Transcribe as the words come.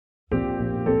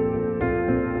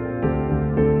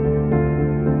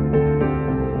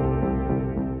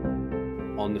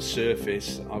the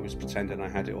surface, I was pretending I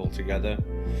had it all together,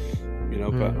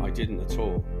 but I didn't at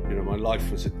all. My life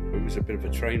was a bit of a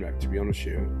train wreck, to be honest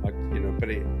with you. But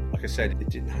like I said, it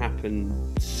didn't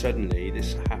happen suddenly.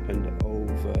 This happened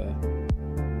over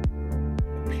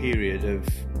a period of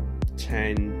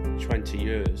 10, 20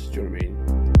 years. Do you know what I mean?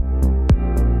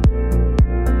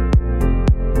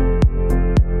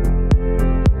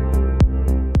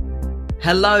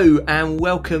 Hello and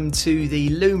welcome to the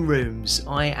Loom Rooms.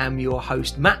 I am your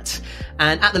host Matt,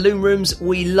 and at the Loom Rooms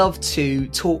we love to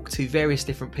talk to various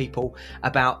different people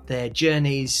about their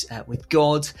journeys with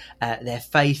God, their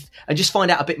faith, and just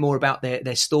find out a bit more about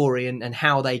their story and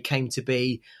how they came to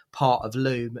be part of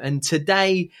Loom. And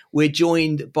today we're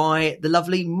joined by the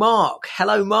lovely Mark.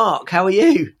 Hello Mark, how are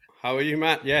you? How are you,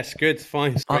 Matt? Yes, good,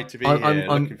 fine. It's great to be here. Looking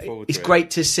forward to it. It's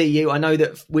great to see you. I know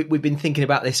that we've been thinking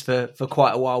about this for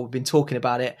quite a while. We've been talking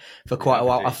about it for quite a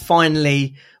while. Indeed. I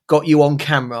finally got you on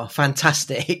camera.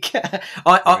 Fantastic.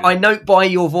 I note by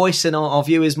your voice, and our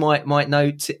viewers might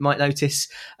notice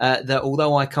that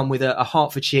although I come with a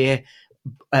Hertfordshire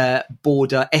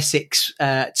border Essex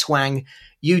twang,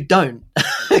 you don't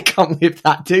come with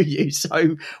that, do you?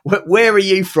 So where are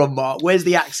you from, Mark? Where's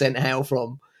the accent hail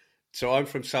from? So I'm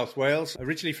from South Wales,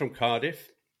 originally from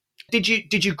Cardiff. Did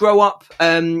you grow up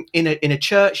in a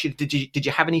church? Did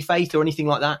you have any faith or anything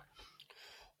like that?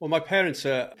 Well, my parents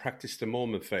practiced the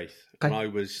Mormon faith, and I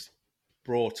was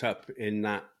brought up in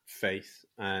that faith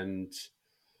and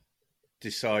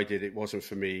decided it wasn't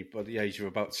for me. By the age of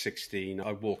about 16,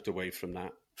 I walked away from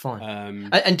that.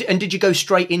 Fine. And did you go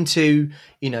straight into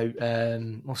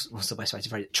what's the best way to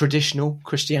phrase it? Traditional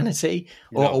Christianity,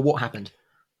 or what happened?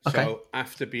 Okay. So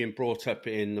after being brought up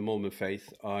in the Mormon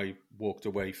faith, I walked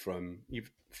away from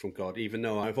God, even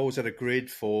though I've always had a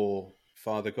grid for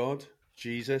Father God,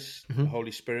 Jesus, the Holy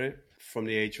Spirit. From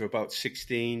the age of about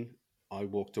 16, I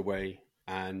walked away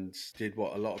and did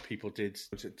what a lot of people did.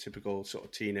 I was a typical sort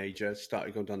of teenager,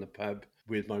 started going down the pub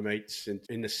with my mates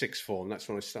in the sixth form. That's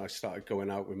when I started going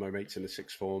out with my mates in the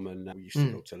sixth form, and we used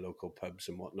to go to local pubs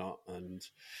and whatnot, and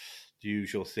the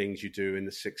usual things you do in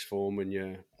the sixth form when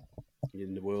you're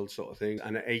in the world sort of thing.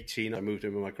 And at 18, I moved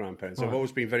in with my grandparents. Right. I've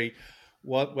always been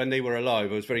when they were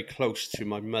alive, I was very close to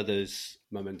my mother's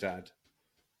mum and dad.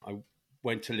 I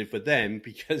went to live with them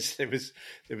because there was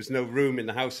no room in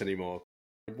the house anymore.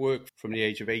 I worked from the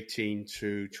age of 18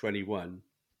 to 21,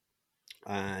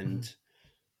 and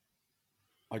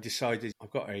I decided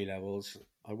I've got A-levels.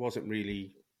 I wasn't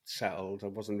really settled. I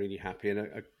wasn't really happy. And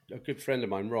a good friend of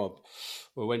mine, Rob,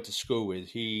 who I went to school with,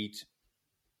 he'd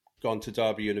gone to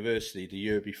Derby University the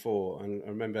year before, and I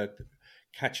remember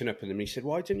catching up with him. He said,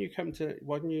 why didn't you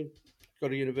go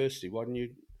to university? Why didn't you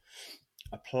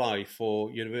apply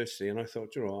for university? And I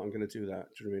thought, you know what, I'm going to do that.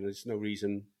 Do you know what I mean? There's no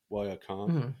reason why I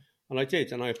can't. And I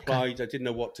did, and I applied. Okay. I didn't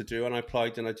know what to do, and I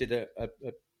applied, and I did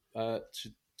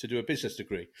to do a business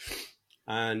degree.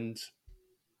 And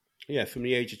yeah, from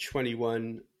the age of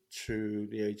 21 to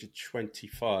the age of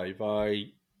 25, I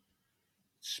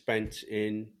spent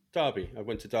in Derby. I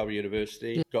went to Derby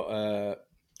University, got a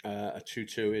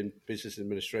 2-2 in business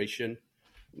administration,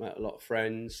 met a lot of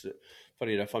friends.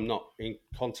 Funny enough, I'm not in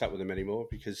contact with them anymore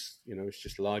because, it's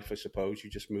just life, I suppose. You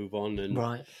just move on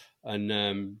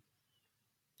and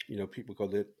people go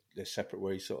their separate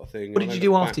ways sort of thing. What did you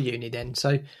do after uni then?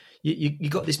 So you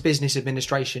got this business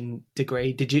administration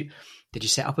degree. Did you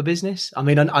set up a business? I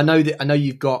mean, I know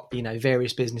you've got,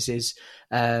 various businesses.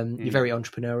 You're very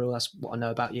entrepreneurial. That's what I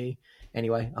know about you.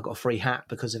 Anyway, I got a free hat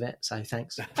because of it, so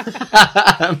thanks.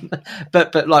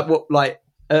 But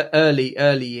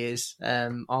early years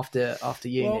after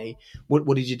uni,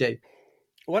 what did you do?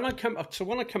 When I come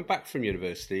back from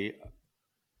university,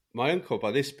 my uncle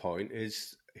by this point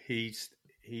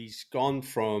he's gone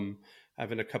from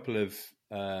having a couple of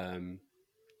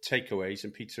takeaways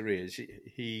and pizzerias.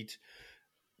 He'd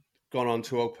gone on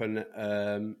to open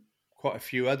quite a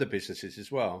few other businesses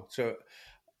as well. So.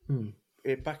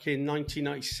 Back in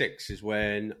 1996 is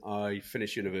when I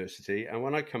finished university, and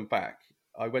when I come back,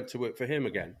 I went to work for him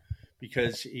again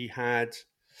because he had,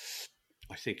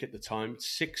 I think at the time,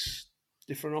 6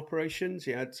 different operations.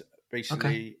 He had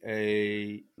basically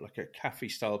a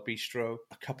cafe-style bistro,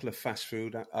 a couple of fast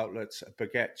food outlets, a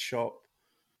baguette shop.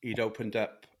 He'd opened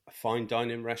up a fine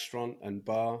dining restaurant and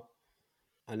bar,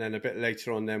 and then a bit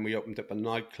later on, then we opened up a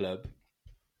nightclub.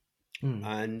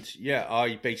 And yeah,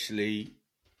 I basically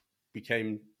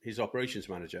became his operations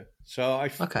manager. So I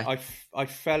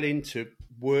fell into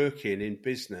working in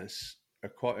business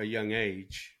at quite a young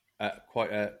age, at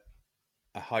quite a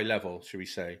high level, should we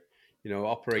say?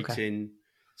 Operating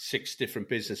 6 different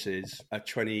businesses at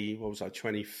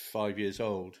 25 years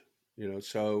old.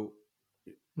 So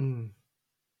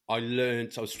I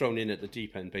learned, I was thrown in at the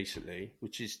deep end, basically,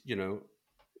 which is,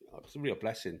 it's a real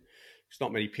blessing. Because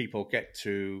not many people get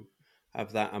to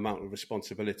have that amount of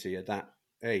responsibility at that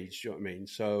age, do you know what I mean?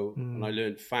 So, and I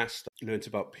learned fast, learned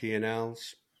about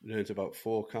P&Ls, learned about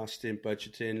forecasting,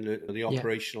 budgeting, learned the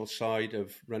operational side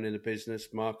of running a business,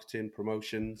 marketing,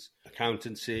 promotions,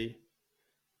 accountancy,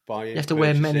 buying, You have to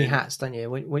wear many hats, don't you?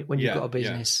 When you've got a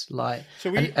business, like,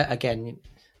 so again,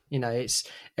 it's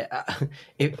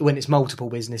when it's multiple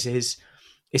businesses,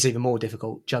 it's even more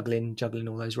difficult juggling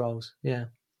all those roles. Yeah.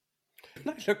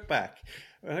 When I look back,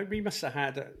 we must have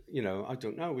had, I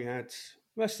don't know,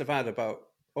 must have had about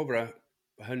over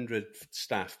 100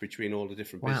 staff between all the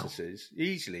different businesses,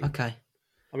 easily. Okay.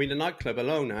 I mean, the nightclub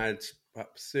alone had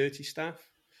about 30 staff.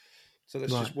 So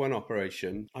that's just one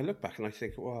operation. I look back and I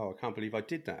think, wow, I can't believe I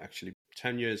did that, actually.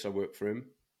 10 years I worked for him.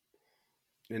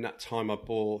 In that time, I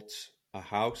bought a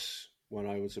house when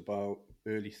I was about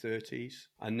early 30s.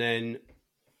 And then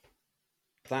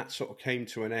that sort of came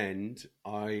to an end.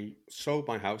 I sold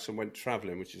my house and went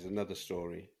traveling, which is another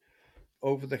story.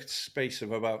 Over the space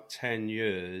of about 10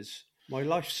 years, my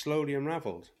life slowly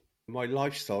unraveled. My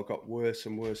lifestyle got worse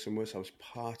and worse and worse. I was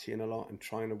partying a lot and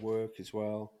trying to work as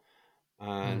well.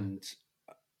 And,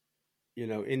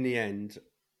 in the end,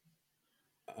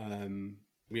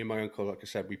 me and my uncle, like I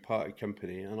said, we parted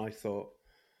company. And I thought,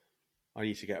 I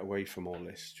need to get away from all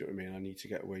this. Do you know what I mean? I need to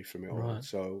get away from it all.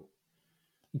 So...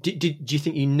 Do you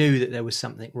think you knew that there was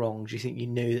something wrong? Do you think you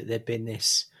knew that there'd been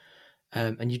this,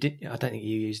 and you did? I don't think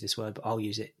you used this word, but I'll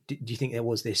use it. Do you think there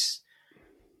was this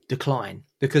decline?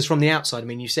 Because from the outside, I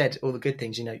mean, you said all the good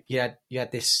things. You had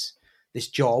this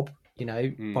job.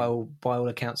 By all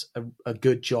accounts, a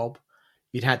good job.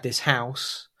 You'd had this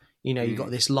house. You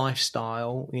got this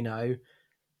lifestyle.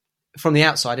 From the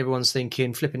outside, everyone's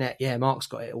thinking, flipping it. Yeah, Mark's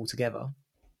got it all together.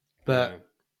 But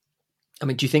I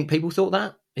mean, do you think people thought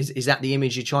that? Is that the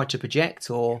image you tried to project,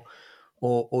 or do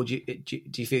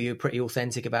you feel you're pretty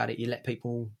authentic about it? You let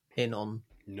people in on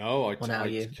how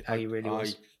you really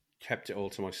was. I kept it all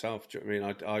to myself. Do you know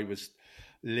what I mean? I was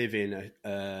living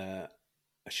a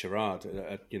charade.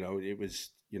 It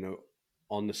was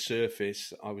on the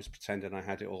surface I was pretending I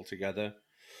had it all together.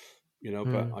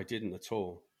 But I didn't at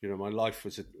all. My life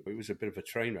was a bit of a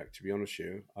train wreck, to be honest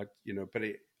with you. But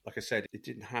it. Like I said, it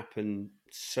didn't happen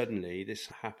suddenly. This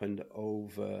happened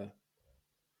over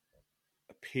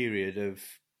a period of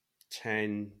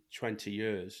 10, 20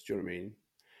 years. Do you know what I mean?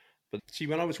 But see,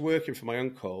 when I was working for my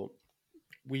uncle,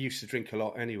 we used to drink a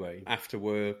lot anyway. After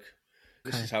work,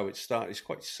 this is how it started. It's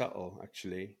quite subtle,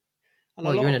 actually.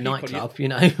 And you're in a nightclub,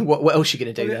 what else are you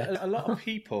going to do there? A lot of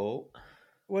people,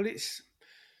 a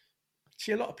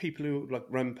lot of people who like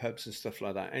run pubs and stuff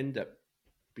like that end up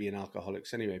being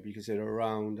alcoholics anyway, because they're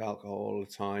around alcohol all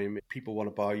the time. People want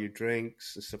to buy you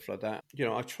drinks and stuff like that.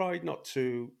 I tried not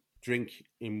to drink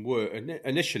in work.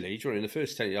 Initially, during the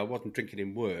first 10 years, I wasn't drinking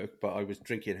in work, but I was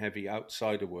drinking heavy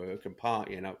outside of work and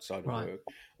partying outside of work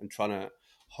and trying to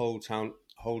hold down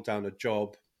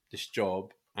this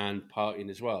job and partying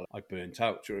as well. I burnt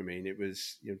out, do you know what I mean? It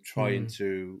was trying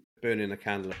to burning a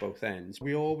candle at both ends.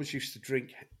 We always used to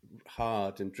drink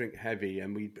hard and drink heavy,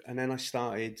 and then I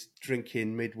started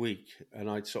drinking midweek, and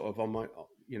I'd sort of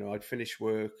I'd finish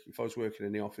work. If I was working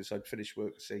in the office, I'd finish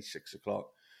work at say 6:00,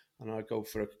 and I'd go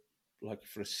for a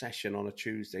session on a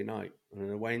Tuesday night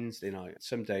and a Wednesday night.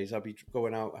 Some days I'd be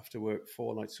going out after work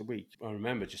 4 nights a week. I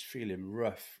remember just feeling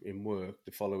rough in work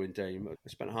the following day. I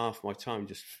spent half my time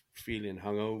just feeling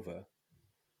hungover,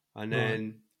 and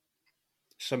then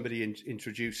somebody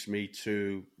introduced me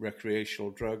to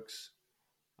recreational drugs,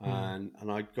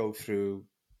 and I'd go through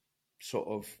sort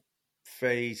of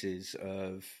phases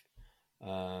of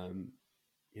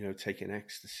taking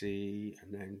ecstasy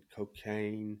and then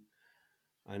cocaine.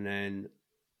 And then,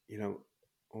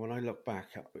 when I look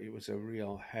back, it was a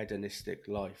real hedonistic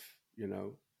life,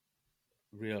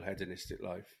 real hedonistic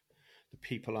life. The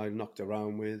people I knocked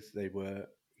around with, they were,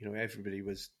 everybody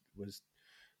were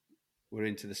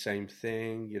into the same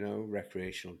thing,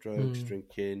 recreational drugs,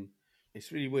 drinking.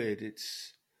 It's really weird.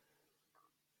 It's,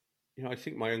 I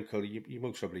think my uncle, he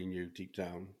most probably knew deep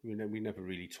down. We never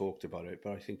really talked about it,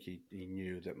 but I think he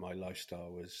knew that my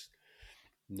lifestyle was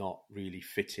not really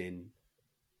fitting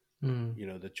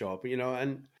the job,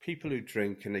 and people who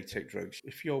drink and they take drugs,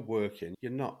 if you're working,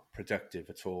 you're not productive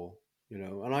at all,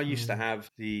 and I used to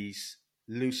have these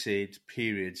lucid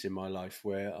periods in my life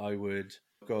where I would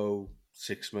go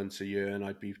 6 months, a year, and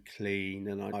I'd be clean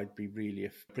and I'd be really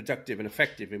productive and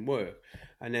effective in work,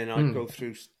 and then I'd go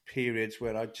through periods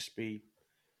where I'd just be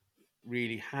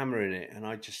really hammering it, and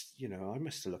I just, I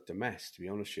must have looked a mess, to be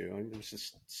honest with you. I was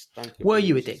just stunk. Were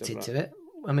you addicted to it?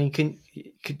 I mean,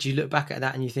 could you look back at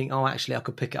that and you think, oh, actually, I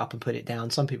could pick it up and put it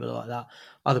down? Some people are like that.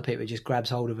 Other people, it just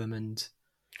grabs hold of them and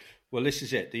Well, this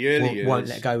is it. The early won't years,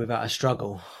 let go without a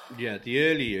struggle. yeah, the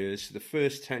early years, the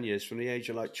first 10 years, from the age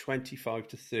of like 25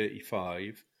 to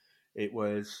 35, it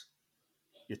was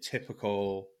your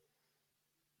typical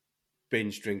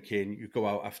binge drinking. You go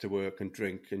out after work and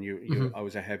drink, and I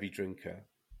was a heavy drinker.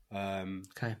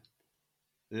 Okay.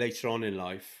 Later on in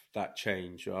life, that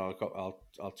changed.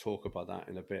 I'll talk about that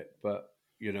in a bit. But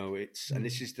and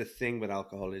this is the thing with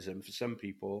alcoholism. For some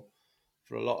people,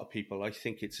 for a lot of people, I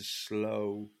think it's a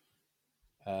slow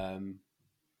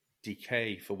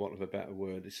decay, for want of a better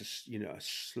word. It's a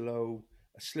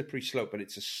slippery slope, but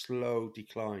it's a slow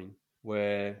decline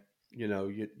where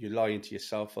you're lying to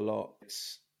yourself a lot.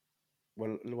 It's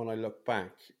when I look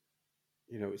back,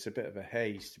 it's a bit of a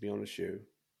haze, to be honest with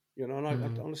you. And I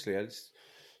honestly,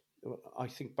 I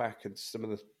think back at some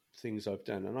of the things I've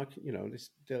done, and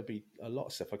there'll be a lot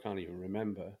of stuff I can't even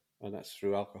remember, and that's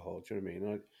through alcohol. Do you know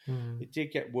what I mean? It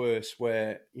did get worse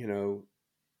where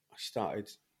I started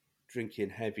drinking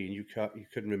heavy, and you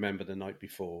couldn't remember the night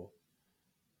before,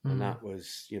 and that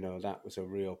was a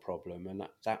real problem, and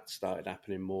that started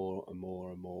happening more and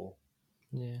more and more.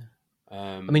 Yeah.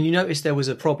 I mean, you noticed there was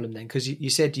a problem then, because you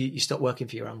said you stopped working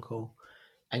for your uncle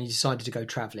and you decided to go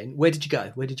travelling. Where did you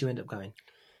go? Where did you end up going?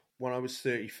 When I was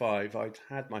 35, I'd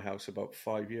had my house about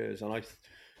 5 years, and I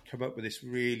come up with this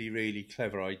really, really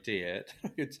clever idea. I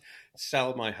could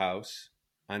sell my house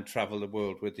and travel the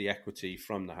world with the equity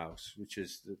from the house, which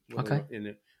is,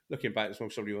 looking back, it's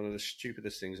probably one of the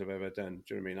stupidest things I've ever done.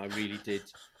 Do you know what I mean? I really did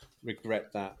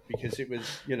regret that, because it was,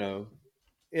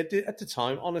 at the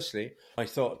time, honestly, I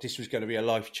thought this was going to be a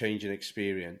life-changing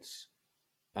experience.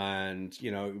 And,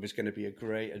 it was going to be a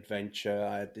great adventure.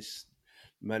 I had this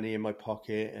money in my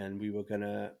pocket, and we were going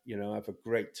to, have a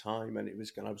great time, and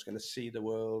I was going to see the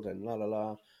world and la, la,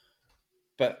 la.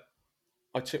 But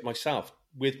I took myself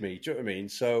with me. Do you know what I mean?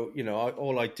 So,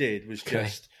 all I did was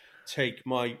just take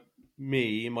my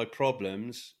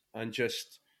problems and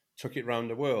just took it around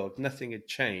the world. Nothing had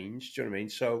changed. Do you know what I mean?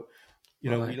 So,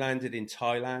 we landed in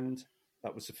Thailand.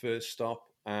 That was the first stop.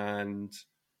 And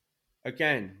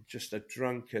again, just a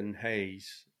drunken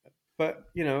haze. But,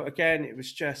 again, it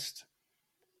was just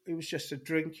a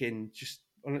drinking. Just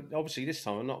obviously this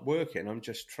time I'm not working. I'm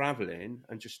just traveling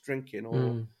and just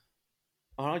drinking.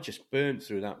 I just burned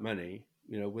through that money,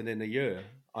 within a year.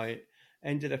 I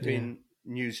ended up in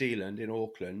New Zealand, in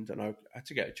Auckland, and I had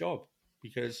to get a job,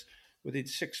 because within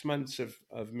 6 months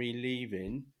of me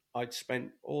leaving, I'd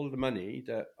spent all the money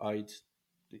that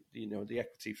the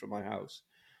equity from my house,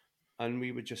 and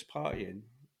we were just partying,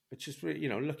 which is really,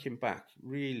 looking back,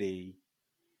 really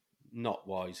not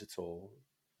wise at all.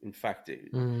 In fact,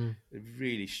 a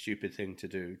really stupid thing to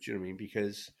do. Do you know what I mean?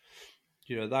 Because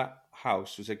that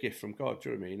house was a gift from God. Do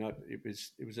you know what I mean?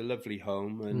 It was a lovely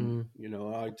home, and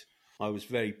I was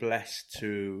very blessed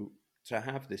to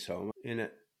have this home. In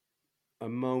a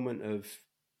moment of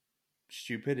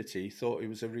stupidity, thought it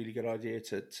was a really good idea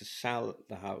to sell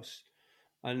the house.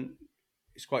 And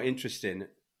it's quite interesting.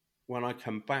 When I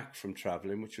come back from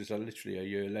traveling, which was literally a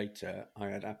year later, I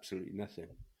had absolutely nothing.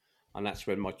 And that's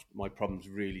when my problems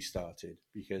really started,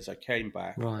 because I came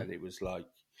back and it was like,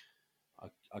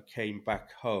 I came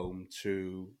back home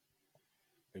to,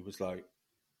 it was like,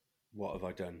 what have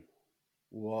I done?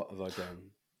 What have I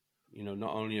done?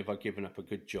 Not only have I given up a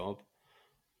good job,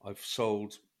 I've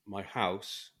sold my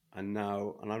house, and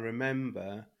I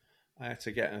remember I had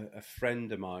to get a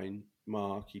friend of mine,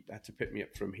 Mark, he had to pick me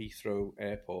up from Heathrow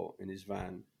Airport in his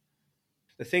van.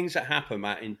 The things that happen,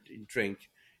 Matt, in drink,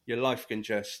 your life can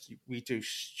we do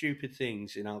stupid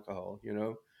things in alcohol,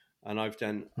 and I've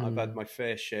had my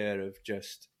fair share of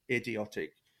just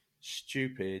idiotic,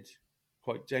 stupid,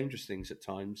 quite dangerous things at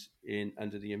times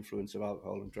under the influence of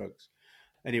alcohol and drugs.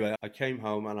 Anyway, I came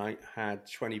home and I had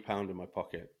 £20 in my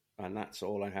pocket, and that's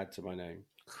all I had to my name.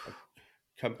 I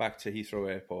come back to Heathrow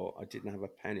Airport, I didn't have a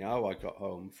penny. How I got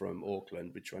home from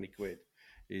Auckland with 20 quid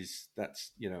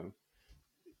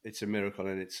it's a miracle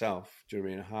in itself. Do you know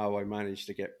what I mean? How I managed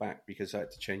to get back, because I had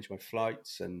to change my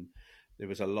flights, and there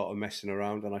was a lot of messing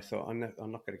around, and I thought, I'm not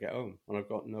going to get home, and I've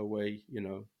got no way,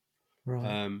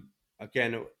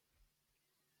 Again,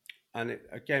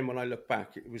 again, when I look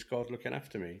back, it was God looking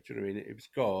after me. Do you know what I mean? It was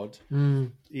God.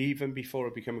 Even before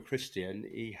I became a Christian,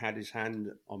 he had his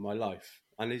hand on my life.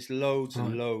 And there's loads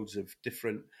and loads of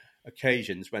different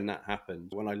occasions when that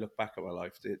happened. When I look back at my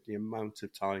life, the amount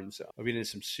of times I've been in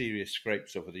some serious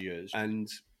scrapes over the years, and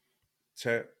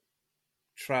to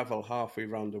travel halfway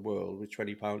around the world with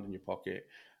 £20 in your pocket,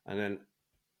 and then,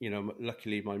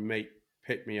 luckily my mate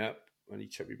picked me up and he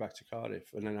took me back to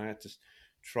Cardiff, and then I had to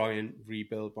try and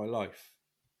rebuild my life.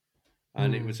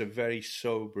 And it was a very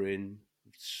sobering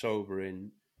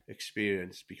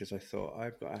experience, because I thought,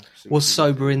 I've got absolutely Was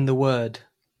sober nothing. in the word?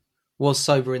 Was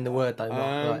sober in the word though,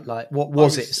 Mark? Like what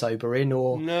was it sober in,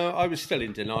 or? No, I was still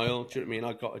in denial. Do you know what I mean?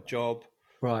 I got a job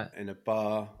in a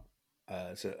bar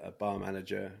as a bar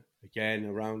manager. Again,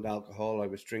 around alcohol, I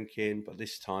was drinking, but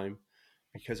this time,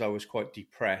 because I was quite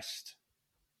depressed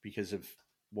because of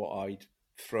what I'd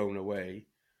thrown away,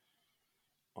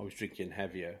 I was drinking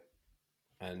heavier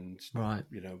and,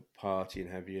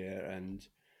 partying heavier. And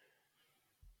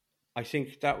I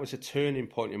think that was a turning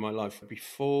point in my life.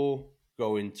 Before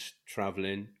going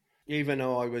traveling, even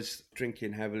though I was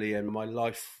drinking heavily and my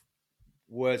life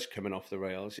was coming off the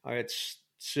rails, I had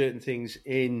certain things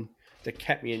that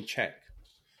kept me in check.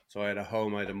 So I had a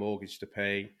home, I had a mortgage to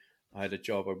pay, I had a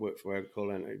job, I worked for my uncle,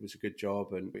 and it was a good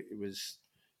job, and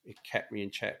it kept me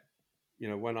in check.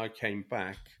 When I came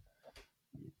back,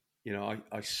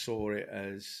 I saw it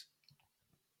as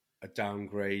a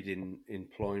downgrade in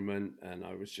employment, and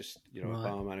I was just, a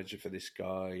bar manager for this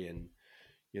guy, and,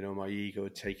 my ego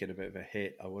had taken a bit of a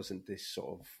hit. I wasn't this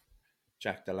sort of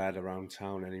Jack the Lad around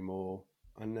town anymore.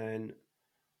 And then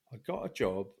I got a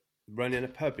job running a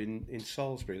pub in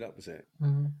Salisbury. That was it.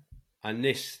 Mm-hmm. And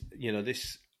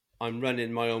I'm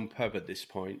running my own pub at this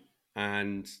point,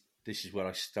 and this is where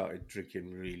I started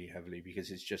drinking really heavily,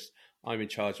 because it's just, I'm in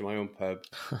charge of my own pub.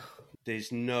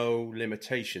 There's no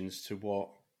limitations to what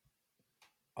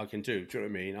I can do. Do you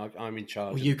know what I mean? I'm in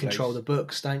charge. Well, you control the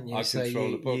books, don't you? I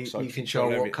control the books. You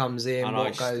control what comes in,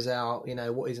 what goes out.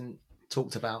 What isn't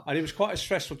talked about. And it was quite a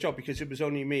stressful job, because it was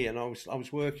only me, and I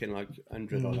was working like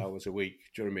 100 odd hours a week.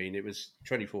 Do you know what I mean? It was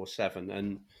 24/7,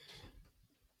 and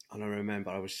I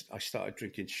remember I started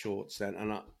drinking shorts then,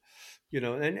 and I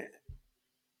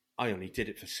only did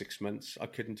it for 6 months. I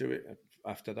couldn't do it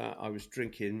after that. I was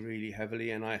drinking really heavily,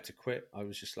 and I had to quit. I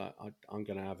was just like, I'm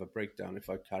going to have a breakdown if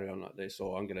I carry on like this,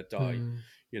 or I'm going to die.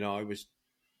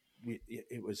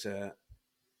 It was a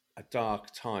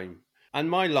dark time, and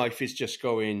my life is just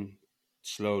going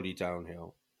slowly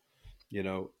downhill.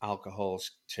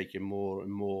 Alcohol's taking more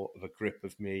and more of a grip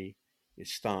of me.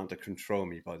 It's starting to control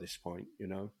me by this point.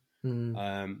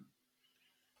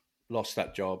 Lost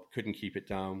that job, couldn't keep it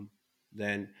down.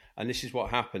 Then, and this is what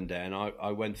happened then.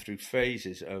 I went through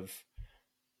phases of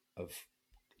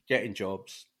getting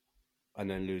jobs and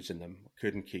then losing them.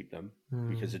 Couldn't keep them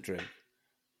because of drink.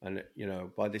 And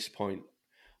by this point,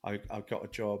 I got a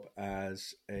job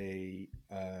as an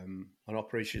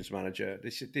operations manager.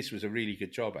 This was a really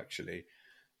good job, actually,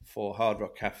 for Hard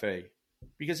Rock Cafe,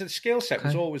 because the skill set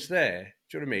was always there.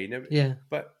 Do you know what I mean? Yeah.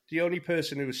 But the only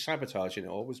person who was sabotaging it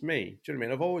all was me. Do you know what I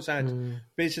mean? I've always had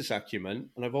business acumen,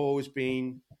 and I've always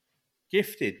been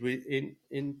gifted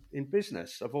in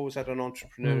business. I've always had an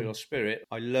entrepreneurial spirit.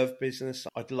 I love business.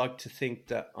 I'd like to think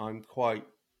that I'm quite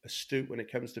astute when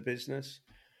it comes to business.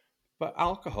 But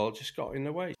alcohol just got in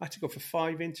the way. I had to go for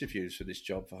 5 interviews for this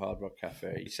job for Hard Rock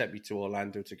Cafe. He sent me to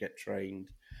Orlando to get trained.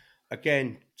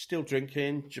 Again, still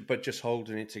drinking, but just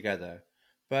holding it together.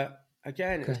 But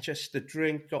again, it's just the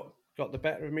drink got the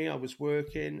better of me. I was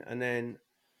working, and then,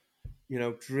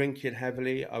 drinking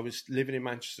heavily. I was living in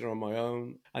Manchester on my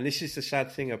own. And this is the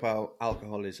sad thing about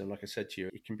alcoholism. Like I said to you,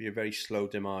 it can be a very slow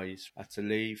demise. I had to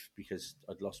leave because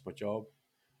I'd lost my job.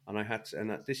 And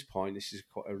and at this point, this is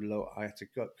quite a low. I had to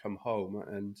come home,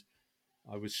 and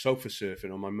I was sofa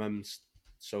surfing on my mum's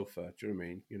sofa. Do you know what I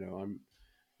mean? I'm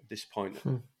at this point,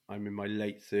 I'm in my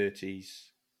late 30s,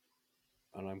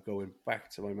 and I'm going back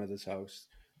to my mother's house.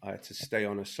 I had to stay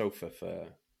on a sofa for,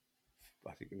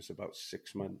 I think it was about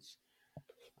 6 months,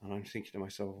 and I'm thinking to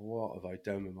myself, what have I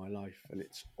done with my life? And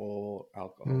it's all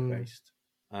alcohol based.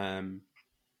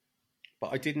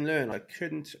 But I didn't learn. I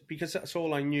couldn't, because that's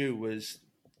all I knew was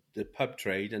the pub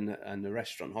trade and the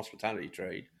restaurant hospitality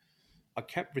trade. I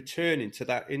kept returning to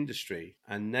that industry,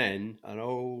 and then an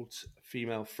old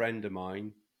female friend of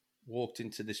mine walked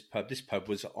into this pub. This pub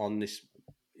was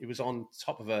it was on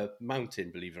top of a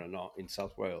mountain, believe it or not, in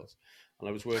South Wales, and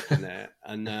I was working there.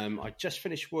 And I just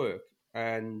finished work,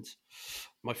 and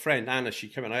my friend Anna, she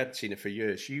came in. I hadn't seen her for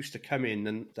years. She used to come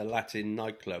in the Latin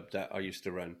nightclub that I used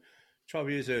to run 12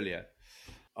 years earlier.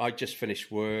 I just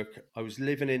finished work. I was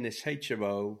living in this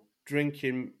HMO,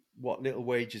 drinking what little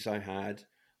wages I had.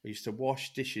 I used to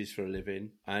wash dishes for a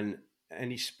living, and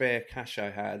any spare cash I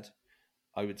had,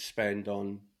 I would spend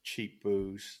on cheap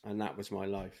booze, and that was my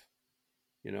life.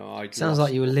 Sounds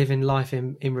like you were living life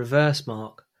in reverse,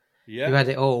 Mark. You had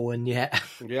it all, and yet,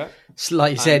 yeah,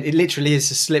 like you said, it literally is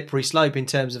a slippery slope in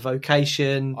terms of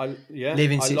vocation,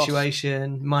 living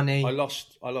situation, money. I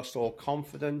lost all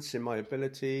confidence in my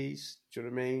abilities. Do you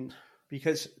know what I mean?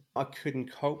 Because I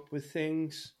couldn't cope with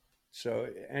things. So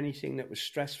anything that was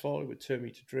stressful, it would turn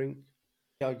me to drink.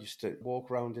 I used to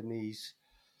walk around in these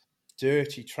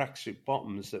dirty tracksuit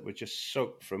bottoms that were just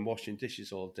soaked from washing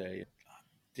dishes all day.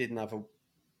 Didn't have a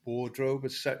wardrobe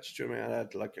as such. Do you know what I mean? I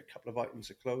had like a couple of items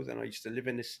of clothing. I used to live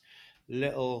in this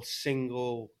little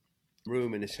single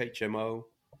room in this HMO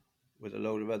with a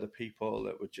load of other people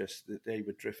that were they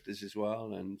were drifters as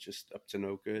well and just up to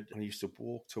no good. I used to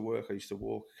walk to work. I used to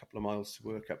walk a couple of miles to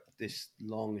work up this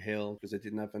long hill because I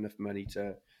didn't have enough money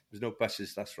there's no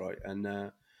buses, that's right. And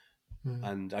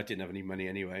I didn't have any money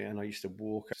anyway. And I used to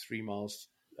walk 3 miles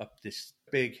up this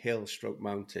big hill stroke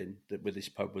mountain where this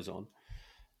pub was on.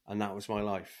 And that was my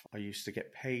life. I used to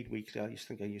get paid weekly. I used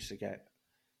to get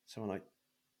something like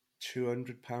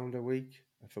 £200 a week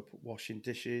for washing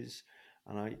dishes.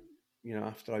 And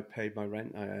after I paid my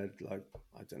rent, I had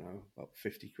about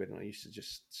 50 quid. And I used to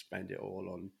just spend it all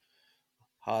on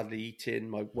hardly eating.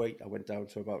 My weight, I went down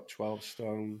to about 12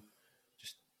 stone,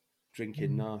 just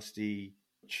drinking nasty,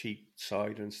 cheap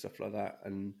cider and stuff like that.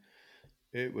 And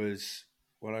it was,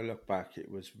 when I look back, it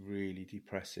was really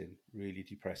depressing.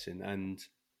 And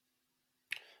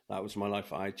that was my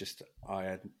life. I just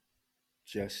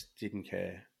didn't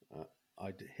care.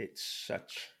 I'd hit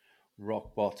such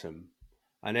rock bottom.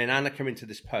 And then Anna came into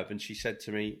this pub and she said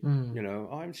to me, I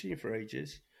haven't seen you for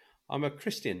ages. I'm a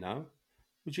Christian now.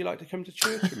 Would you like to come to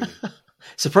church with me?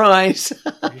 Surprise!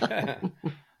 Yeah.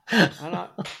 And I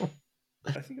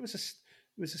think it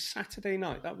was a Saturday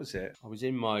night. That was it. I was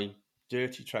in my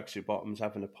dirty tracksuit bottoms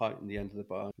having a pint in the end of the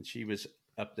bar. And she was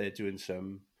up there doing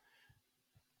some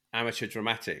amateur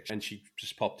dramatics, and she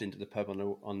just popped into the pub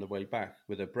on the way back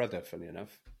with her brother, funny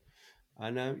enough.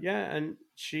 And and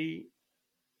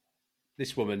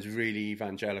this woman's really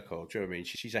evangelical. Do you know what I mean?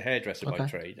 She's a hairdresser by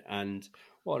trade, and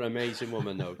what an amazing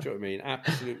woman, though. Do you know what I mean?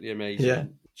 Absolutely amazing. Yeah.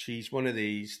 She's one of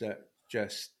these that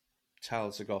just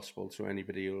tells the gospel to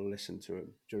anybody who will listen to it.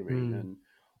 Do you know what I mean? And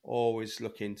always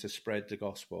looking to spread the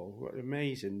gospel. What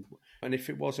amazing. And if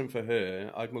it wasn't for her,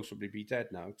 I'd most probably be dead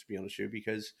now, to be honest with you,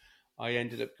 because I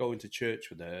ended up going to church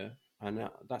with her, and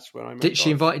that's where I met Did she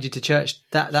invited you to church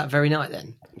that very night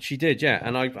then? She did, yeah.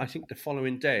 And I think the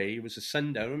following day, it was a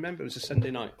Sunday. I remember it was a Sunday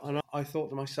night. And I thought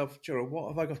to myself, Joe, what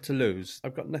have I got to lose?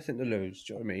 I've got nothing to lose,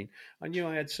 do you know what I mean? I knew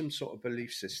I had some sort of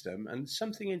belief system, and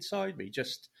something inside me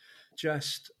just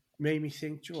made me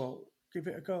think, Joe, give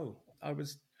it a go. I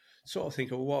was sort of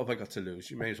thinking, well, what have I got to lose?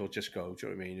 You may as well just go, do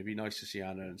you know what I mean? It'd be nice to see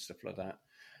Anna and stuff like that.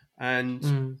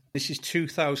 And this is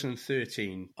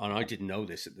 2013, and I didn't know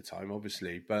this at the time,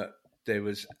 obviously, but there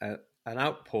was an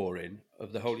outpouring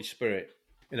of the Holy Spirit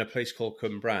in a place called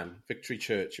Cwmbran, Victory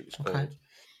Church it was called.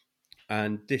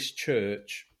 And this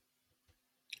church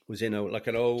was in like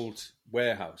an old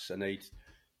warehouse, and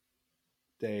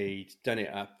they'd done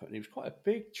it up, and it was quite a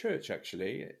big church,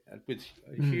 actually, with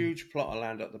a huge plot of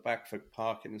land at the back for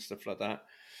parking and stuff like that.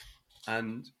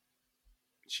 And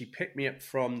she picked me up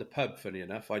from the pub, funny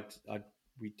enough.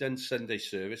 We'd done Sunday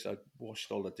service. I'd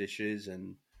washed all the dishes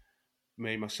and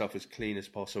made myself as clean as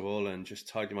possible and just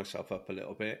tidied myself up a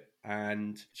little bit.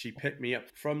 And she picked me up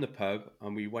from the pub,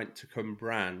 and we went to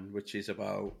Cwmbran, which is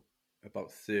about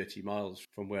 30 miles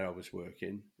from where I was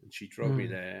working. And she drove me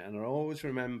there. And I always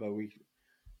remember we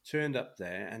turned up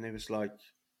there, and there was like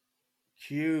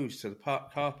queues to the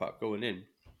car park going in.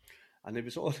 And there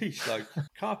was all these like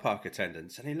car park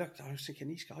attendants, and I was thinking,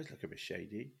 these guys look a bit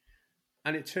shady.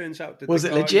 And it turns out that was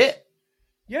it legit?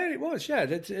 Yeah, it was. Yeah.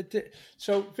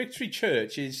 So Victory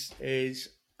Church is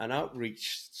an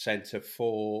outreach centre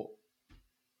for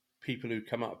people who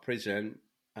come out of prison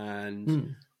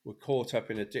and were caught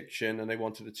up in addiction, and they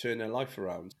wanted to turn their life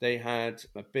around. They had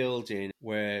a building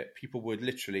where people would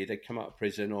they'd come out of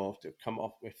prison or come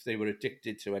off if they were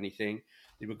addicted to anything.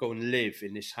 They would go and live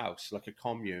in this house like a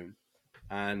commune.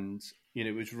 And,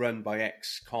 it was run by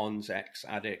ex-cons,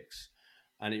 ex-addicts.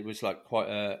 And it was like quite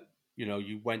a,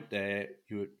 you went there,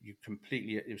 it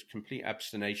was complete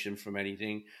abstination from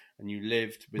anything. And you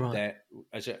lived with that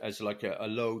as like a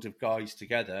load of guys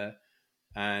together.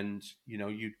 And,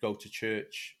 you'd go to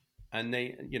church. And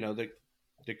they,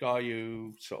 the guy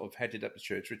who sort of headed up the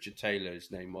church, Richard Taylor,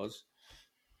 his name was,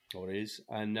 or is.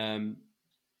 And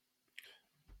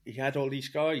he had all these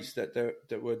guys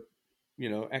that were,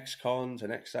 ex-cons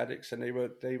and ex-addicts, and they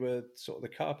were sort of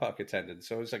the car park attendants.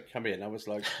 So I was like, come in. I was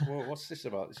like, well, what's this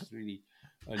about? This is really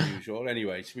unusual.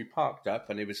 Anyway, so we parked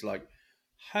up, and it was like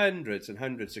hundreds and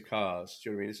hundreds of cars. Do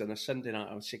you know what I mean? It's on a Sunday night.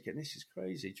 I was thinking, this is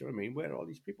crazy. Do you know what I mean? Where are all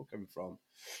these people coming from?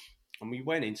 And we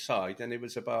went inside, and it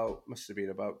was must have been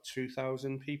about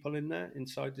 2,000 people in there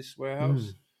inside this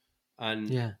warehouse. And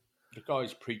Yeah. the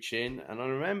guy's preaching, and I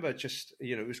remember just,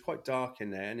 it was quite dark in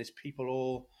there, and there's people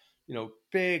all,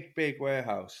 big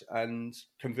warehouse, and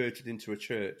converted into a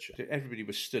church. Everybody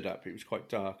was stood up. It was quite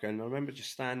dark, and I remember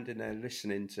just standing there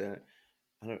listening to.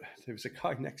 And there was a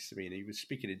guy next to me, and he was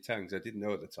speaking in tongues I didn't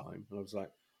know at the time, and I was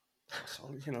like,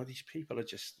 these people are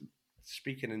just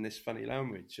speaking in this funny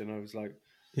language, and I was like,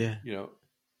 yeah,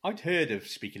 I'd heard of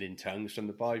speaking in tongues from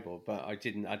the Bible, but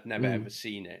I'd never ever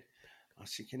seen it. I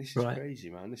was thinking, this is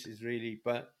crazy, man. This is really,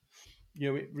 but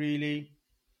it really,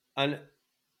 and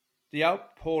the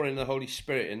outpouring of the Holy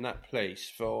Spirit in that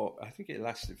place I think it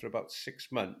lasted for about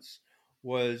 6 months,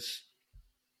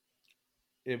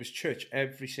 it was church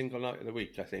every single night of the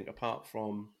week, I think, apart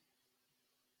from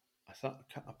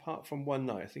one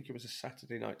night. I think it was a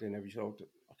Saturday night dinner. I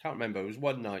can't remember. It was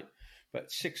one night,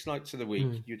 but 6 nights of the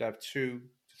week, you'd have 2,000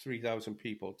 to 3,000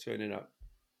 people turning up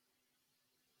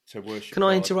to worship. Can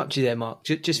I interrupt you there, Mark?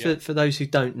 Just for those who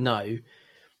don't know,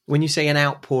 when you say an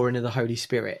outpouring of the Holy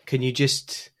Spirit, can you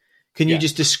just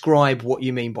describe what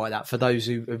you mean by that for those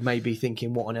who may be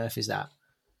thinking, what on earth is that?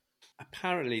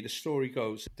 Apparently, the story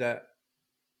goes that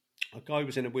a guy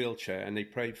was in a wheelchair, and they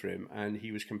prayed for him, and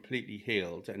he was completely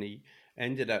healed, and he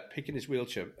ended up picking his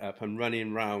wheelchair up and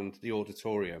running around the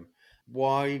auditorium.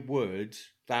 Why would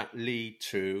that lead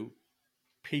to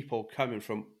people coming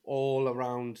from all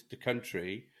around the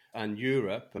country and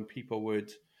Europe, and people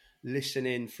would listen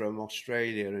in from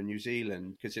Australia and New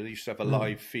Zealand, because they used to have a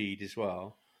live feed as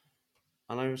well?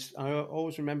 And I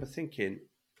always remember thinking,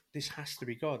 this has to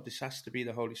be God. This has to be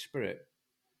the Holy Spirit,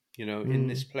 in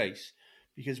this place.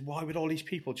 Because why would all these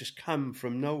people just come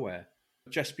from nowhere?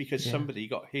 Just because somebody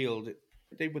got healed,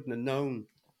 they wouldn't have known.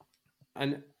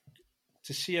 And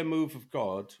to see a move of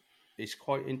God is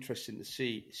quite interesting to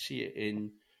see it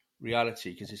in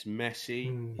reality, because it's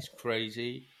messy, it's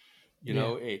crazy,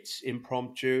 it's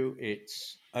impromptu,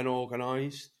 it's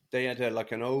unorganized. They had an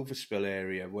overspill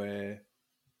area where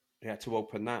they had to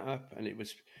open that up, and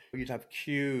you'd have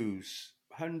queues,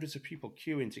 hundreds of people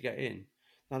queuing to get in.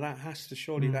 Now that has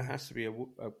to be a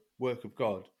work of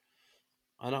God.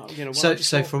 And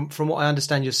so from what I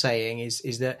understand you're saying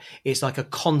is that it's like a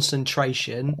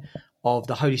concentration of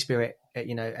the Holy Spirit,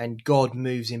 and God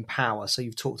moves in power. So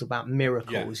you've talked about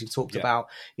miracles. You've talked about,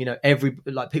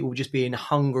 people just being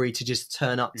hungry to just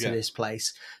turn up to this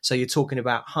place. So you're talking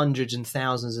about hundreds and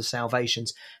thousands of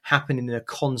salvations happening in a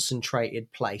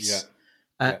concentrated place.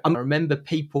 I remember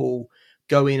people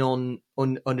going on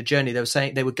a journey. They were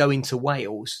saying they were going to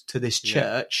Wales to this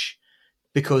church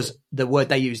because the word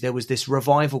they used, there was this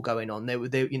revival going on. They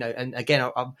and again,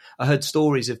 I heard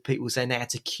stories of people saying they had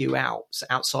to queue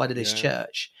outside of this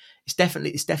church. It's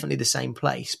definitely the same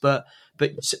place, but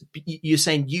you're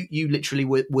saying you literally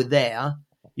were there.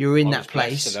 You're in that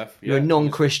place. You're a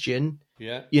non-Christian.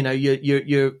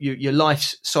 Your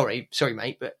life's sorry,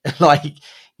 mate, but like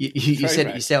you said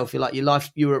it yourself. You're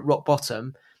like you're at rock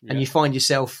bottom, and you find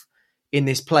yourself in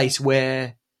this place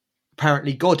where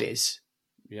apparently God is.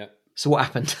 Yeah. So what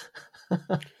happened?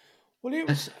 Well,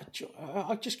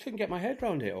 I just couldn't get my head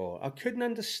around it all. I couldn't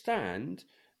understand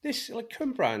this. Like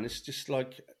Cwmbran is just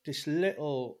like this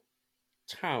little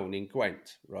town in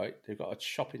Gwent, right? They've got a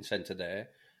shopping centre there.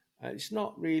 It's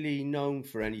not really known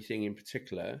for anything in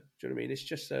particular. Do you know what I mean? It's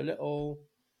just a little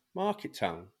market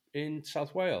town in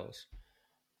South Wales.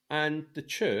 And the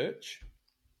church,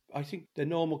 I think the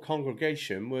normal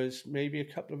congregation was maybe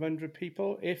a couple of hundred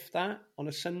people, if that, on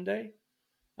a Sunday.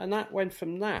 And that went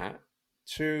from that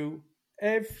to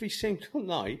every single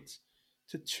night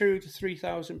to 2,000 to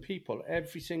 3,000 people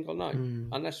every single night.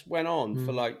 And this went on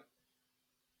for like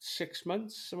 6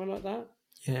 months, something like that.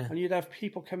 Yeah. And you'd have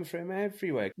people coming from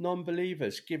everywhere,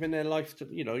 non-believers giving their life to,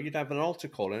 you'd have an altar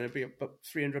call, and there'd be about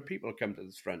 300 people come to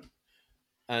the front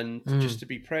and just to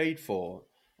be prayed for.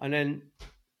 And then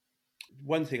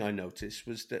one thing I noticed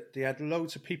was that they had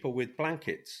loads of people with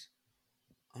blankets.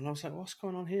 And I was like, what's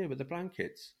going on here with the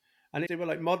blankets? And they were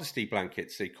like modesty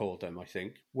blankets, they called them, I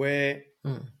think, where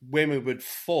women would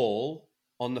fall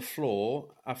on the floor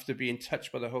after being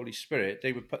touched by the Holy Spirit.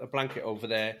 They would put a blanket over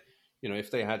their,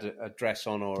 if they had a dress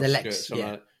on or a skirt,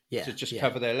 something to just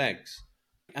cover their legs.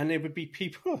 And there would be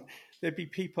people,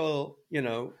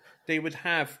 they would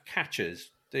have catchers,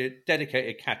 they're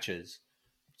dedicated catchers.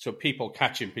 So people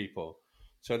catching people.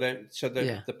 So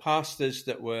the pastors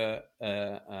that were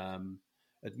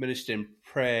administering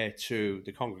prayer to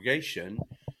the congregation,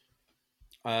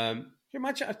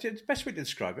 imagine, the best way to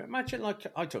describe it, imagine like,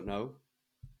 I don't know,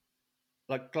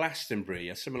 like Glastonbury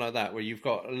or something like that, where you've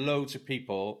got loads of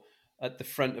people at the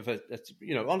front of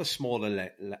on a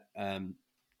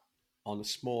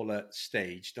smaller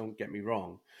stage. Don't get me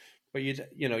wrong, but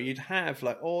you'd have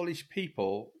like all these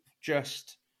people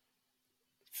just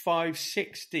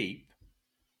 5-6 deep,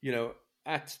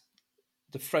 at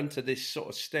the front of this sort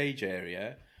of stage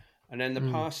area, and then the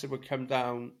pastor would come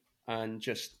down and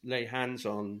just lay hands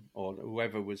on, or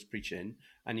whoever was preaching,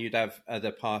 and you'd have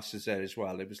other pastors there as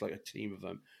well. It was like a team of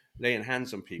them laying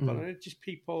hands on people, and it's just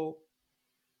people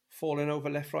falling over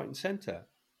left, right, and centre,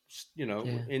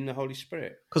 in the Holy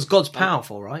Spirit. Because God's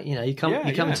powerful, right? You come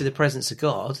into the presence of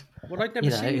God. Well, I'd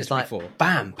never seen this before.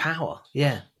 Bam, power.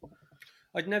 Yeah.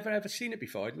 I'd never ever seen it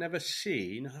before. I'd never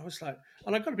seen. I was like,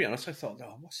 and I've got to be honest. I thought,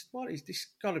 what is this?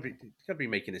 Got to be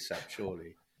making this up,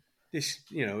 surely. This,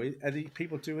 are the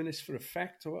people doing this for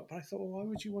effect or what? But I thought, well, why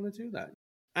would you want to do that?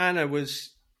 Anna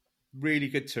was really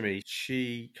good to me.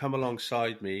 She come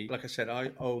alongside me. Like I said,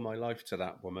 I owe my life to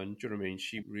that woman. Do you know what I mean?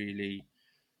 She really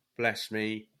blessed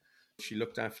me. She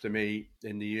looked after me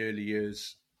in the early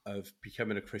years of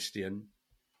becoming a Christian.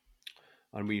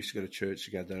 And we used to go to church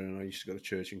together, and I used to go to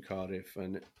church in Cardiff.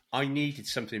 And I needed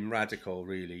something radical,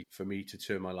 really, for me to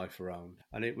turn my life around.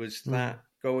 And it was that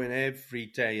going every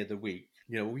day of the week.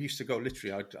 We used to go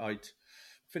literally, I'd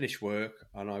finish work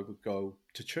and I would go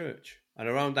to church. And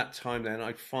around that time then,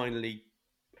 I finally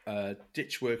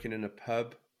ditched working in a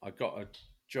pub. I got a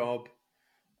job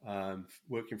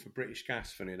working for British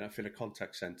Gas, funny enough, in a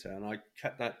contact centre. And I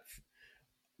kept that,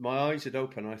 my eyes had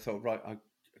opened. I thought, right, I've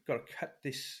got to cut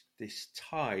this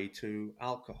tie to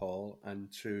alcohol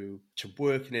and to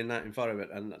working in that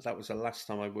environment. And that was the last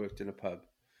time I worked in a pub.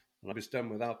 And I was done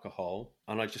with alcohol,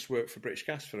 and I just worked for British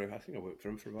Gas I think I worked for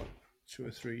them for about 2 or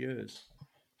 3 years.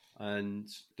 And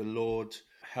the Lord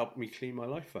helped me clean my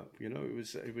life up. It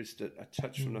was a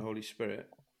touch from the Holy Spirit,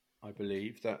 I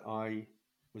believe, that I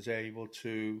was able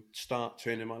to start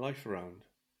turning my life around.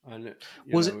 And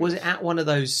was it at one of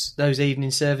those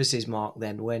evening services, Mark,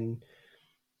 then when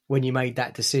you made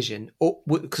that decision? Or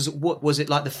because what was it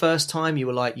like the first time you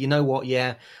were like, you know what?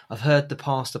 Yeah, I've heard the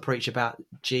pastor preach about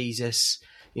Jesus.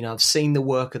 I've seen the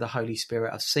work of the Holy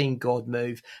Spirit. I've seen God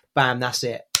move. Bam, that's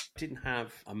it. Didn't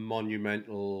have a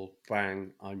monumental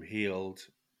bang, I'm healed.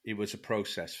 It was a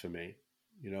process for me.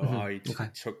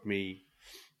 It took me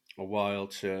a while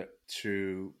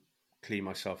to clean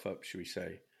myself up, should we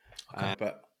say. Okay.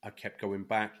 But I kept going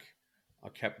back. I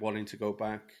kept wanting to go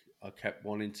back. I kept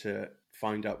wanting to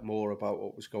find out more about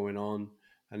what was going on.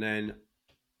 And then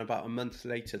about a month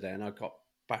later then, I got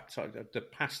baptized. The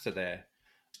pastor there,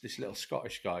 this little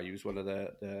Scottish guy, he was one of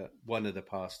the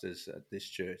pastors at this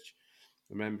church.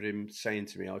 I remember him saying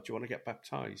to me, "Oh, do you want to get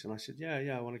baptized?" And I said, "Yeah,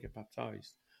 I want to get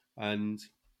baptized." And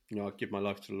I give my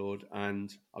life to the Lord, and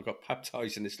I got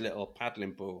baptized in this little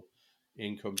paddling pool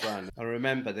in Cwmbran. I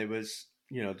remember there was,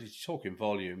 talking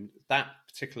volume, that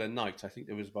particular night, I think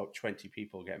there was about 20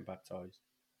 people getting baptized.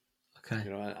 Okay.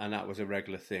 And that was a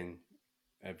regular thing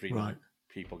every night,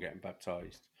 people getting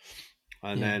baptized.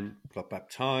 And then got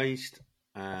baptized,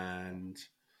 and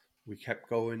we kept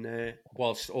going there,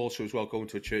 whilst also as well going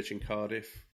to a church in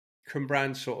Cardiff.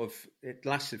 Cwmbran it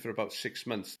lasted for about 6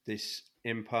 months, this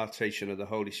impartation of the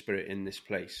Holy Spirit in this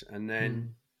place. And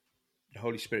then the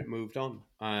Holy Spirit moved on,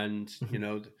 and,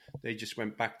 they just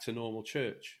went back to normal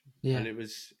church. Yeah. And it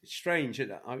was strange.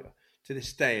 To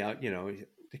this day,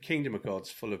 the kingdom of God's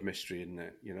full of mystery, isn't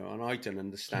it? And I don't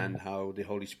understand how the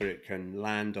Holy Spirit can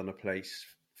land on a place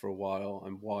for a while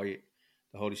and why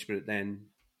the Holy Spirit then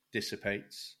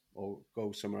dissipates or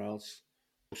goes somewhere else.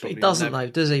 But he doesn't though,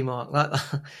 does he, Mark?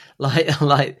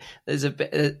 Like there's a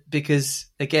bit because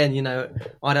again,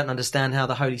 I don't understand how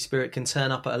the Holy Spirit can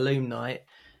turn up at a loom night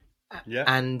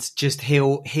and just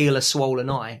heal a swollen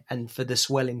eye and for the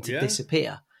swelling to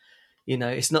disappear.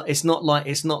 It's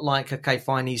not like okay,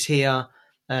 fine, he's here,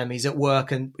 he's at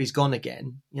work and he's gone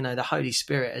again. The Holy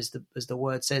Spirit, as the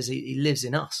word says, he lives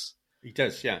in us. He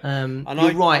does, yeah. And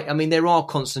you're right. I mean, there are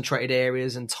concentrated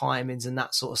areas and timings and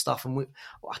that sort of stuff, and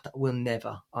we'll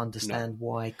never understand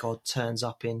why God turns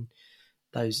up in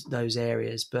those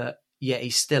areas. But yet,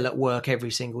 He's still at work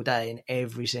every single day in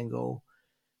every single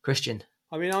Christian.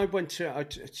 I mean,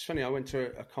 it's funny. I went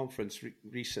to a conference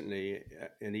recently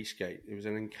in Eastgate. It was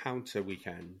an encounter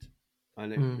weekend,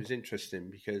 and it was interesting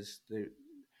because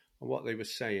what they were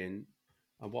saying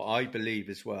and what I believe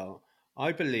as well.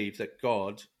 I believe that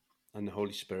God and the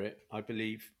Holy Spirit, I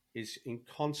believe, is in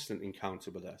constant encounter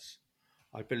with us.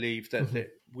 I believe that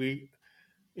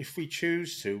if we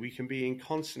choose to, we can be in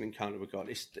constant encounter with God.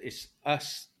 It's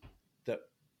us that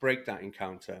break that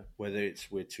encounter, whether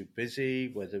we're too busy,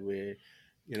 whether we're,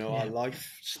 Our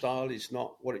lifestyle is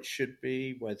not what it should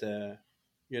be, whether,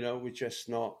 we're just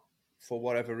not, for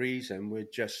whatever reason, we're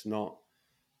just not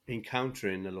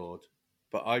encountering the Lord.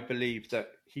 But I believe that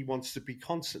he wants to be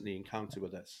constantly encountered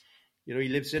with us. He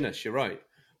lives in us, you're right.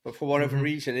 But for whatever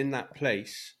reason, in that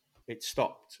place, it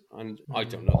stopped. And I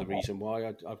don't know the reason why.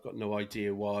 I've got no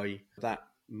idea why that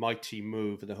mighty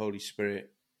move of the Holy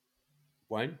Spirit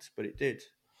went, but it did.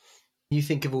 You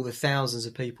think of all the thousands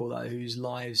of people, though, whose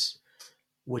lives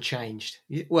were changed.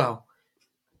 Well,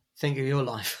 think of your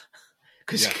life.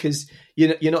 Because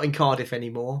you're not in Cardiff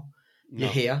anymore. No.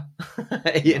 You're here.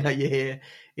 You're here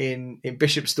in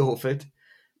Bishop Stortford.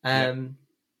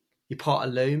 You're part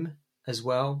of Loom as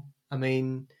well. I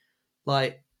mean,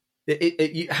 like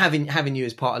having you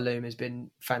as part of Loom has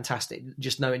been fantastic.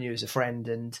 Just knowing you as a friend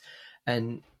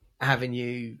and having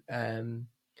you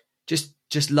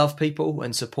just love people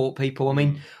and support people. I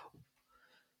mean,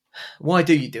 why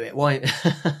do you do it? Why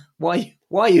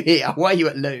are you here? Why are you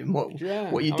at Loom? What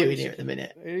are you doing here at the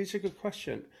minute? It is a good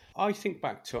question. I think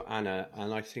back to Anna,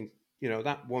 and I think,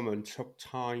 that woman took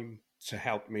time to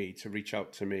help me, to reach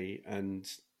out to me and,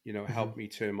 help me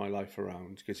turn my life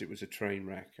around, because it was a train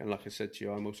wreck. And like I said to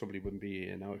you, I most probably wouldn't be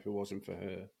here now if it wasn't for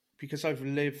her. Because I've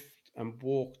lived and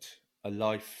walked a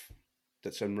life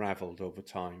that's unraveled over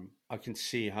time. I can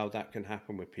see how that can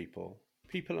happen with people.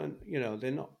 People are,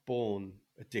 they're not born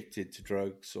addicted to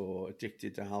drugs or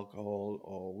addicted to alcohol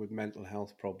or with mental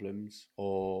health problems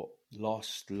or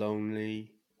lost,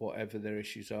 lonely, whatever their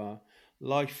issues are.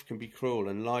 Life can be cruel,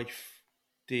 and life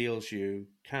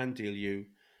can deal you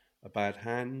a bad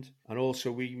hand. And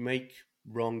also we make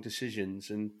wrong decisions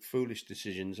and foolish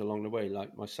decisions along the way,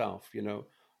 like myself.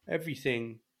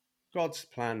 Everything, God's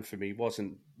plan for me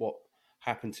wasn't what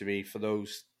happened to me for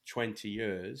those 20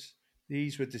 years.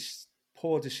 These were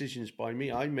poor decisions by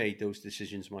me. I made those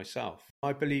decisions myself.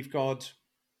 I believe God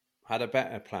had a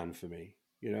better plan for me.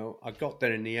 I got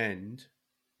there in the end.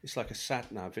 It's like a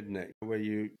sat-nav, isn't it? Where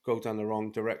you go down the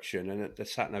wrong direction and the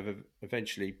sat-nav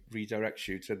eventually redirects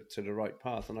you to the right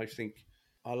path. And I think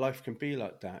our life can be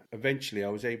like that. Eventually I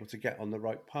was able to get on the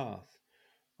right path.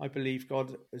 I believe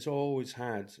God has always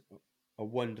had a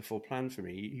wonderful plan for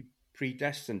me. He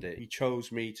predestined it. He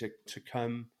chose me to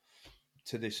come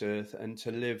to this earth and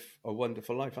to live a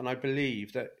wonderful life. And I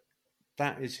believe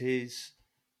that is his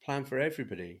plan for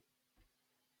everybody.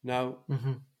 Now,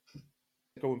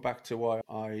 going back to why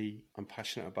I am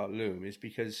passionate about Loom is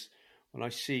because when I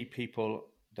see people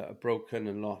that are broken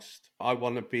and lost, I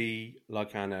want to be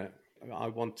like Anna. I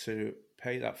want to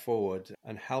pay that forward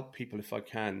and help people, if I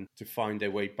can, to find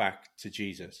their way back to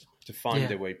Jesus, to find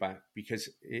their way back, because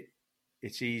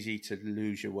it's easy to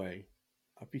lose your way.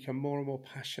 I've become more and more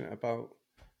passionate about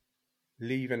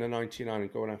leaving a 99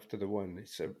 and going after the one.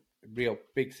 It's a real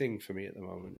big thing for me at the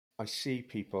moment. I see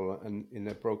people and in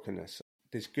their brokenness.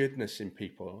 There's goodness in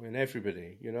people, in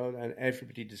everybody, and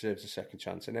everybody deserves a second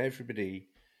chance, and everybody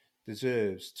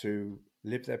deserves to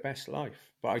live their best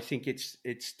life. But I think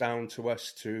it's down to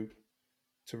us to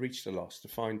reach the lost, to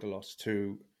find the lost,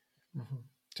 to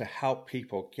help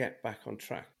people get back on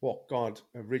track, what God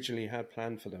originally had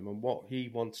planned for them and what he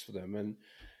wants for them. And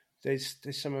there's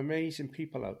some amazing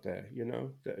people out there,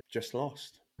 that are just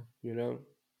lost,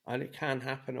 and it can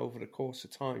happen over the course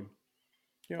of time.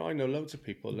 I know loads of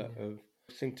people that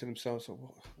think to themselves,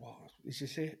 what is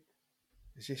this it?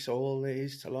 Is this all there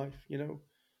is to life?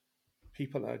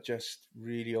 People that are just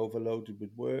really overloaded with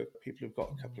work, people who've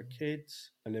got a couple of kids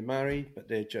and they're married, but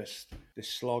they're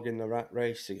slogging the rat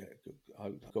race.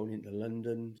 They're going into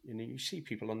London. You see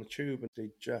people on the tube and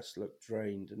they just look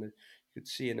drained, and you could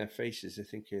see in their faces, they're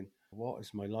thinking, what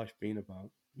has my life been about?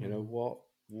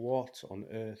 What on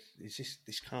earth is this?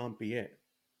 This can't be it.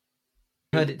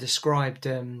 I heard it described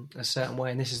a certain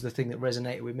way, and this is the thing that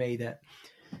resonated with me, that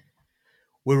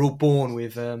we're all born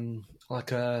with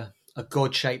like a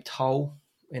God-shaped hole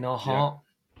in our heart,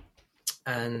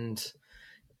 and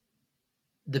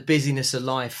the busyness of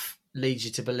life leads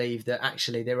you to believe that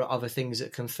actually there are other things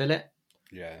that can fill it.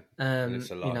 And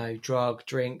it's a lot. Drug,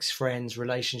 drinks, friends,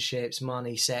 relationships,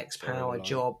 money, sex, power,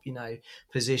 job,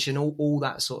 position, all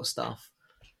that sort of stuff.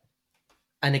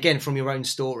 And again, from your own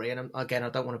story, and again, I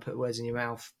don't want to put words in your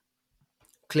mouth.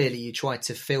 Clearly, you tried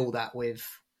to fill that with,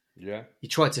 you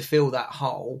tried to fill that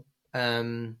hole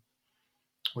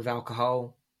with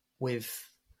alcohol,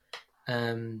 with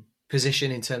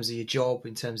position in terms of your job,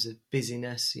 in terms of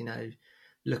busyness,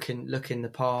 looking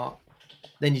the part.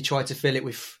 Then you tried to fill it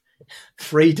with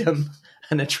freedom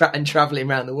and traveling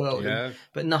around the world,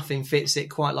 but nothing fits it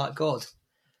quite like God.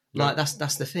 No. Like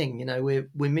that's the thing,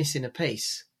 we're missing a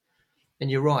piece. And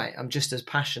you're right, I'm just as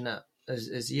passionate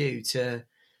as you to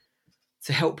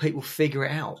to help people figure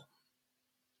it out.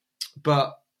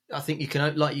 But I think you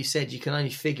can, like you said, you can only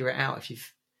figure it out if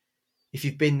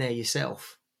you've been there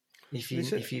yourself. If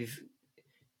you've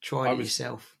tried it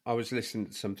yourself. I was listening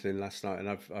to something last night, and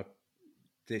I've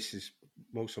this is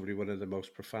most probably one of the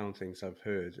most profound things I've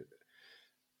heard.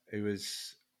 It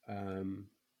was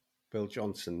Bill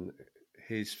Johnson.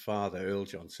 His father, Earl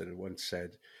Johnson, once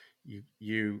said,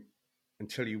 "You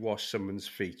until you wash someone's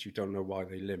feet, you don't know why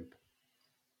they limp.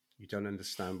 You don't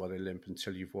understand why they limp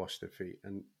until you've washed their feet."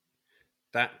 And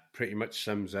that pretty much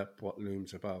sums up what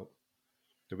Loom's about.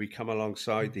 That we come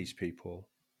alongside these people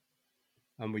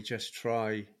and we just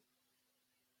try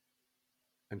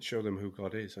and show them who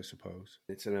God is, I suppose.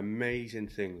 It's an amazing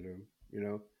thing, Loom, you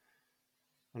know.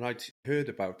 And I'd heard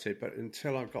about it, but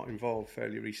until I got involved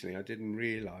fairly recently, I didn't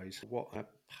realise what a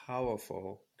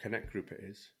powerful connect group it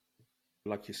is.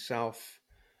 Like yourself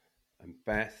and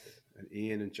Beth and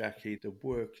Ian and Jackie, the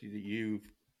work that you've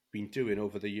been doing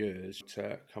over the years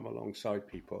to come alongside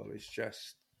people is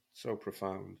just so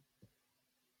profound.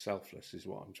 Selfless is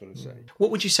what I'm trying to say. What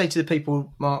would you say to the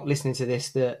people, Mark, listening to this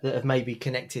that have maybe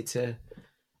connected to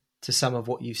some of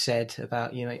what you've said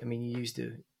about, you know, I mean, you used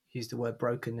the word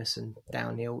brokenness and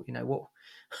downhill, you know,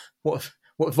 what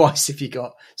advice have you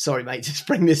got? Sorry, mate, to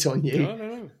spring this on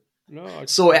you. No.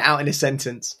 Sort it out in a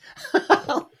sentence.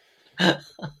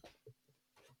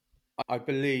 I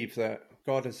believe that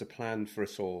God has a plan for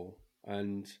us all,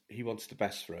 and he wants the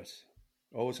best for us.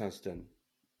 Always has done.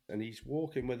 And he's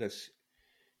walking with us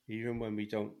even when we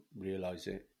don't realise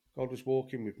it. God was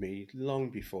walking with me long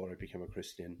before I became a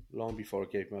Christian, long before I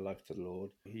gave my life to the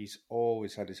Lord. He's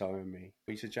always had his eye on me.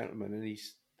 He's a gentleman and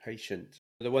he's patient.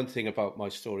 The one thing about my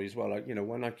story as well,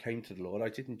 when I came to the Lord, I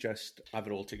didn't just have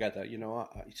it all together.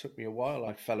 It took me a while.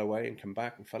 I fell away and come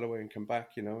back and fell away and come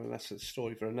back, and that's a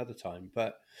story for another time.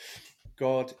 But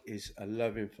God is a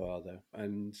loving Father,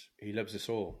 and he loves us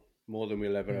all more than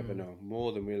we'll ever know,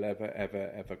 more than we'll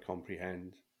ever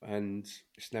comprehend. And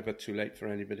it's never too late for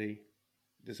anybody.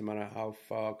 It doesn't matter how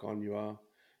far gone you are.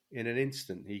 In an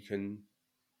instant, he can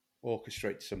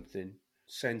orchestrate something,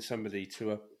 send somebody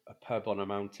to a pub on a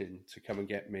mountain to come and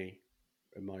get me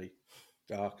in my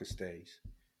darkest days.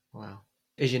 Wow.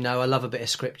 As you know, I love a bit of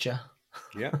scripture.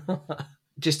 Yeah.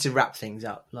 Just to wrap things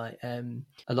up, like a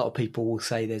lot of people will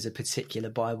say there's a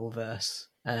particular Bible verse,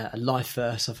 a life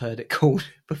verse, I've heard it called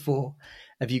before.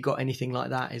 Have you got anything like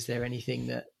that? Is there anything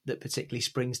that particularly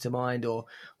springs to mind,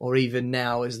 or even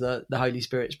now as the Holy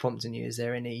Spirit's prompting you, is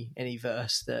there any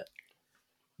verse that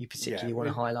you particularly want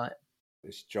to highlight?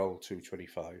 It's Joel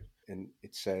 2:25, and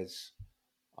it says,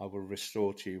 "I will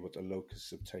restore to you what the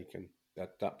locusts have taken."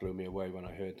 That blew me away when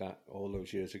I heard that all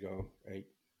those years ago,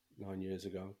 8-9 years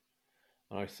ago.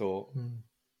 And I thought,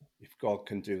 if God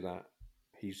can do that,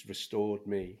 he's restored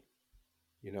me.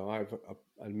 I have an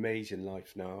amazing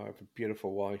life now. I have a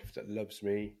beautiful wife that loves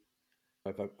me. I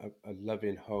have a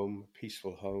loving home, a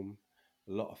peaceful home,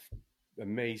 a lot of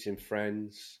amazing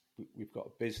friends. We've got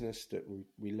a business that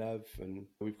we love, and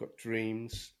we've got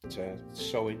dreams to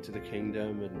sow into the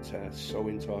kingdom and to sow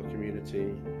into our community,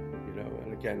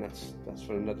 and again, that's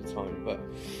for another time. But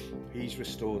he's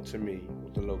restored to me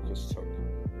what the locusts took.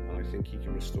 And I think he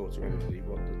can restore to anybody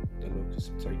what the locusts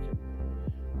have taken.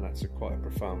 And that's quite a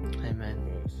profound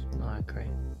verse. I agree.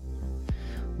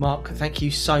 Mark, thank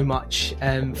you so much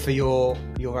for your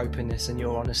openness and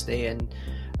your honesty and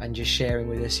just sharing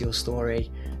with us your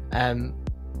story.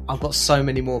 I've got so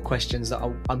many more questions that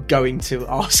I'm going to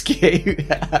ask you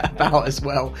about as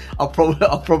well. I'll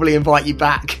probably invite you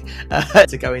back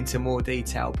to go into more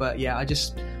detail. But yeah, I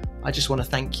just want to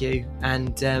thank you.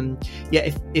 And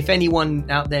if anyone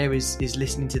out there is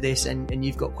listening to this and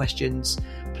you've got questions,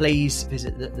 please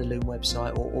visit the Loom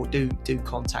website or do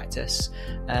contact us.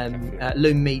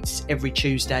 Loom meets every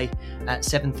Tuesday at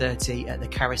 7:30 at the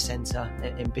Carris Centre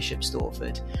in Bishop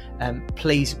Stortford.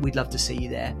 Please, we'd love to see you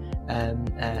there.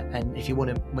 And if you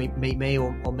want to meet me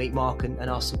or meet Mark and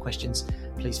ask some questions,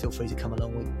 please feel free to come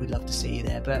along. We'd love to see you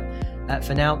there. But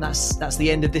for now, that's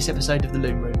the end of this episode of the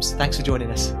Loom Rooms. Thanks for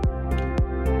joining us.